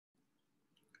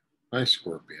Hi,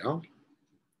 Scorpio.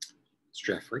 It's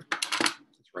Jeffrey.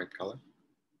 It's Ripecolor.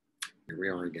 Here we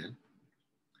are again.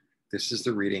 This is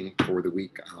the reading for the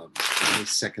week of May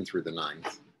 2nd through the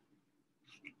 9th,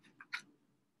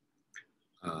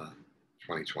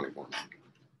 2021.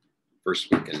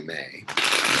 First week in May.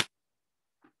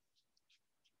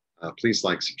 Please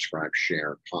like, subscribe,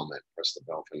 share, comment, press the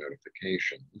bell for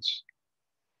notifications.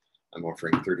 I'm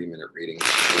offering 30-minute readings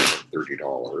for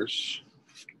 $30.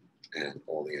 And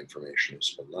all the information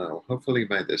is below. Hopefully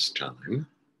by this time,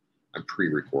 I'm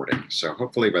pre-recording, so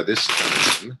hopefully by this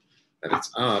time that it's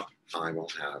up, I will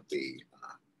have the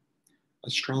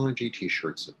astrology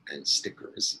t-shirts and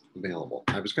stickers available.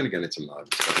 I was going to get into mugs,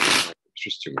 but it was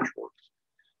just too much work.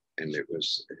 And it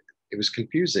was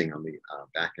confusing on the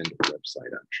back end of the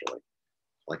website, actually.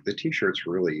 Like the t-shirts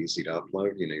were really easy to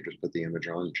upload. You know, you just put the image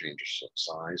on and change the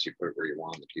size. You put it where you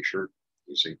want on the t-shirt,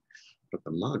 easy. But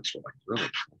the mugs were like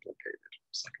really complicated.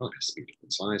 It's like, oh, it has to be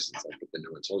different sizes. Like, but then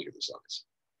no one tells you the size.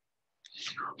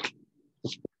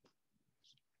 It's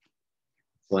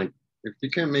like, if you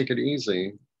can't make it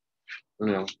easy, you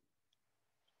know, if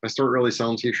I start really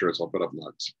selling t-shirts, I'll put up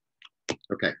mugs.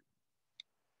 Okay.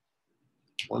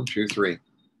 1, 2, 3.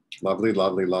 Lovely,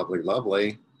 lovely, lovely,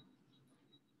 lovely.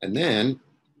 And then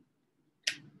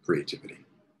creativity.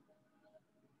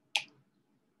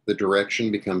 The direction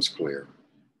becomes clear.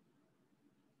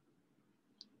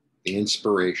 The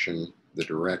inspiration, the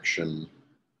direction,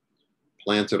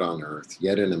 planted on earth,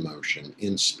 yet in emotion,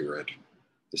 in spirit,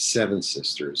 the 7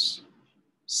 sisters,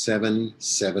 7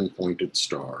 7-pointed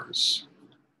stars.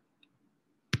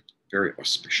 Very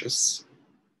auspicious.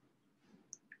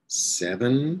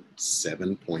 7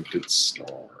 7-pointed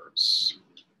stars.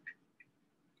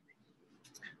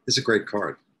 This is a great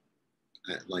card.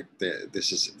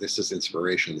 This is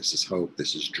inspiration, this is hope,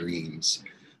 this is dreams,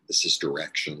 this is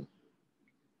direction.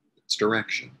 It's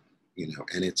direction, you know,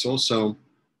 and it's also,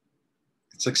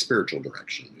 it's like spiritual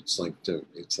direction. It's like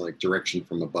direction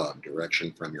from above,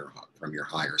 direction from your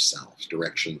higher self,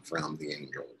 direction from the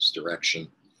angels, direction,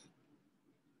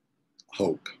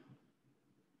 hope.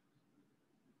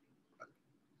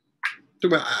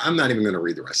 I'm not even going to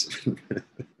read the rest of it.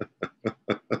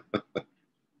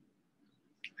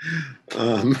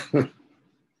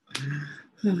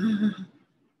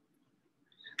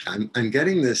 I'm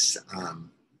getting this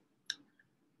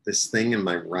this thing in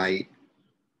my right.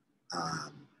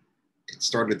 It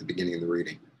started at the beginning of the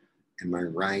reading, in my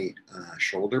right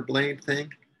shoulder blade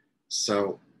thing.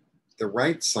 So the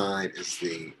right side is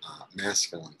the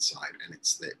masculine side, and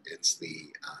it's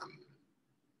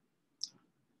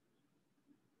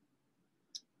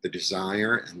the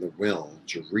desire and the will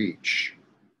to reach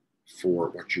for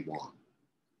what you want.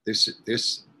 This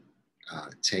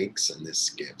takes and this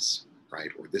gives,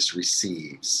 right? Or this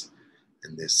receives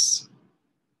and this,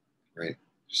 right?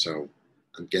 So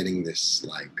I'm getting this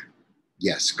like,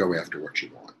 yes, go after what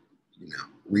you want, you know,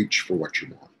 reach for what you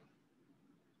want.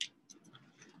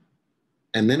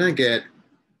 And then I get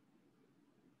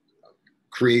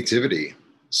creativity.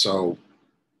 So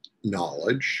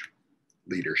knowledge,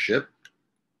 leadership,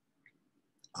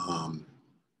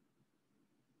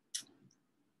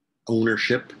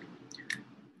 ownership.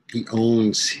 He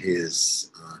owns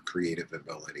his creative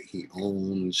ability. He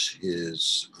owns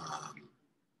his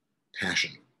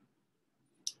passion.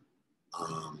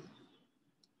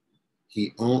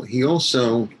 He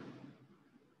also,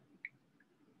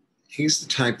 he's the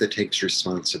type that takes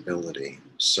responsibility.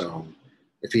 So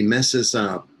if he messes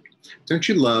up, don't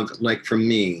you love, like for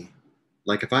me,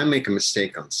 like if I make a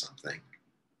mistake on something,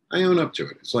 I own up to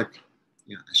it. It's like,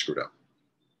 yeah, I screwed up.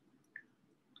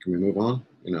 Can we move on?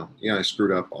 You know, yeah, I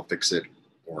screwed up, I'll fix it.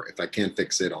 Or if I can't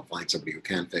fix it, I'll find somebody who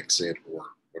can fix it. Or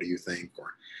what do you think?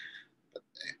 Or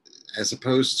as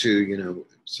opposed to, you know,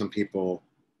 some people,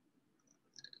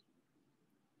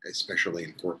 especially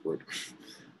in corporate,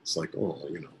 it's like, oh,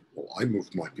 you know, well, I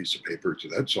moved my piece of paper to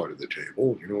that side of the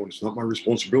table, you know, and it's not my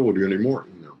responsibility anymore.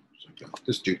 You know, it's like,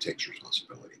 this dude takes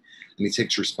responsibility. And he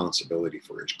takes responsibility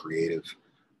for his creative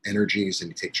energies,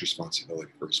 and he takes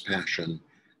responsibility for his passion.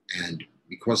 And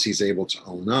because he's able to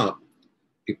own up,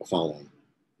 people follow him.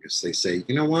 Because they say,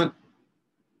 you know what?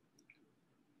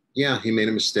 Yeah, he made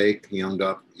a mistake. He owned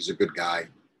up. He's a good guy.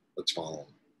 Let's follow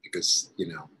him. Because, you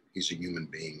know, he's a human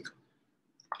being.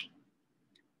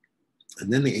 And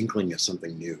then the inkling of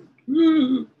something new.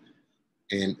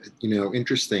 And, you know,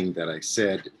 interesting that I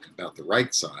said about the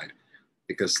right side,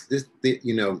 because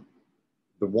you know,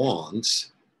 the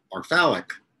wands are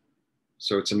phallic.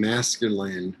 So it's a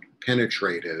masculine,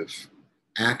 penetrative,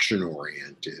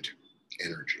 action-oriented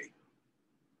energy.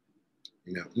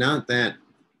 You know, not that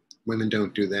women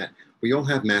don't do that. We all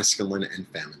have masculine and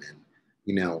feminine.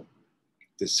 you know,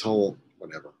 this whole,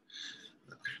 whatever,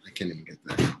 I can't even get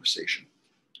that conversation.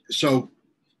 So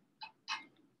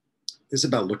this is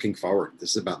about looking forward.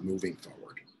 This is about moving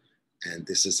forward. And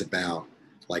this is about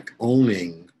like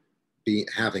owning,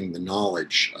 having the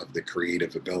knowledge of the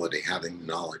creative ability, having the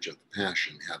knowledge of the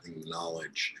passion, having the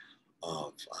knowledge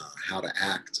of how to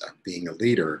act, being a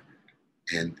leader,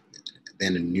 and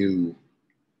then a new,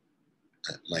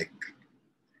 like,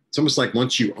 it's almost like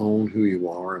once you own who you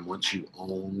are and once you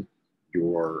own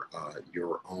your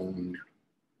own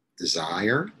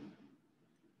desire,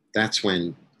 that's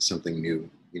when something new,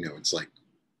 you know, it's like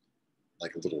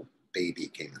a little baby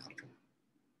came out of him.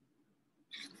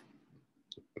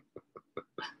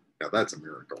 Now that's a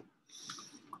miracle.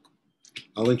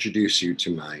 I'll introduce you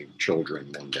to my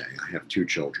children one day. I have two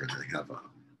children. I have a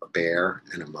bear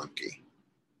and a monkey.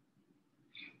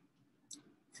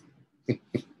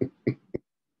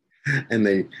 And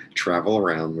they travel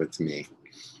around with me.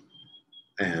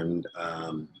 And,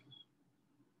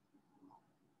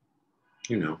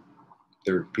 you know,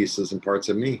 they're pieces and parts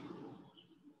of me.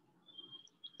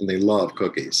 And they love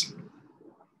cookies.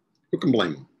 Who can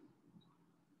blame them?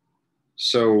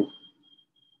 So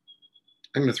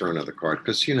I'm going to throw another card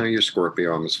because, you know, you're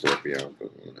Scorpio, I'm a Scorpio.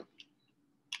 But, you know,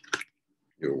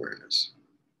 new awareness,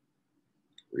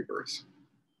 rebirth.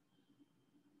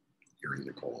 Hearing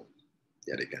the call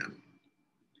yet again.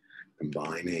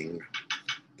 Combining.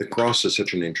 The cross is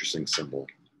such an interesting symbol.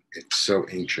 It's so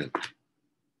ancient.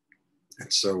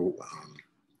 It's so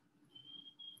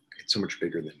much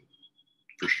bigger than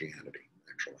Christianity,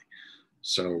 actually.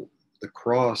 So the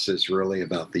cross is really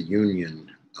about the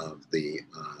union of the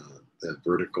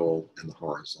vertical and the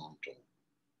horizontal,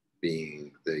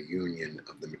 being the union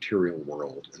of the material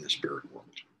world and the spirit world.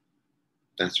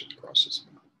 That's what the cross is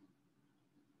about.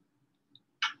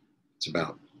 It's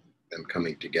about them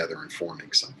coming together and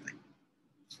forming something.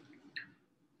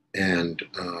 And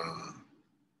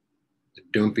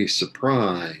don't be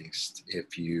surprised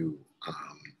if you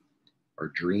are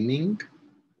dreaming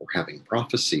or having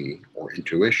prophecy or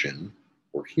intuition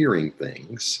or hearing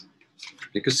things,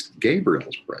 because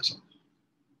Gabriel's present.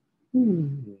 A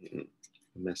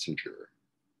messenger.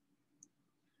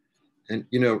 And,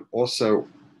 you know, also,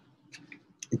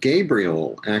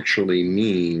 Gabriel actually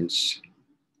means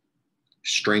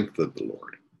strength of the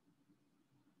Lord.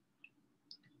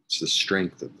 It's the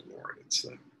strength of the Lord.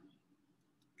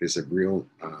 There's a real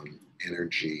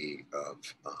energy of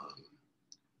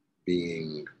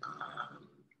being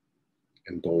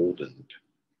emboldened,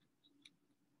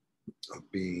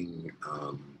 of being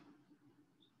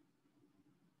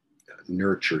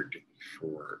nurtured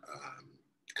for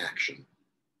action.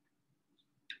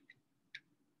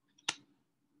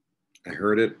 I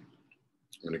heard it,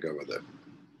 I'm going to go with it,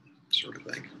 sort of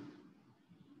thing.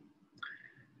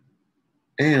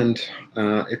 And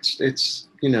it's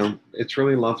you know, it's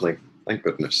really lovely. Thank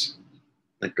goodness.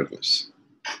 Thank goodness.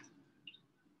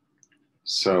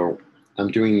 So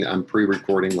I'm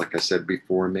pre-recording, like I said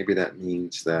before. Maybe that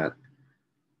means that,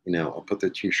 you know, I'll put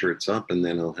the t-shirts up and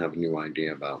then I'll have a new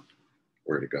idea about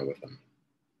where to go with them.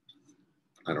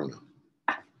 I don't know.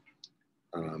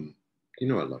 You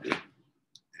know I love you.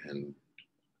 And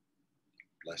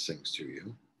blessings to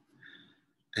you.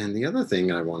 And the other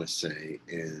thing I want to say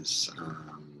is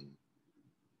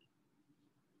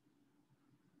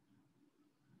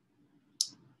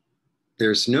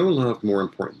there's no love more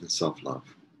important than self-love.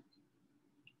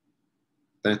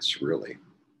 That's really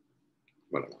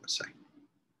what I want to say.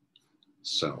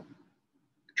 So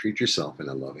treat yourself in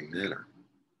a loving manner.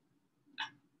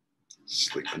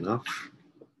 Sleep enough.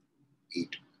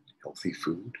 Eat healthy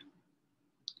food.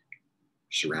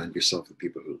 Surround yourself with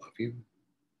people who love you.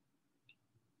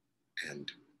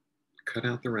 And cut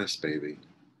out the rest, baby.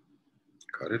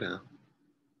 Cut it out.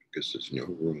 Because there's no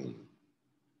room.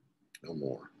 No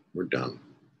more. We're done.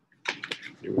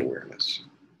 New awareness.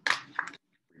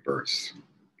 Rebirth.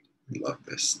 We love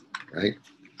this, right?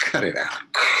 Cut it out.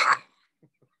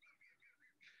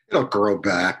 It'll grow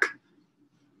back.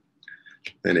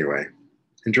 Anyway,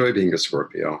 enjoy being a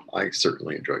Scorpio. I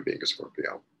certainly enjoy being a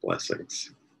Scorpio.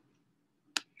 Blessings.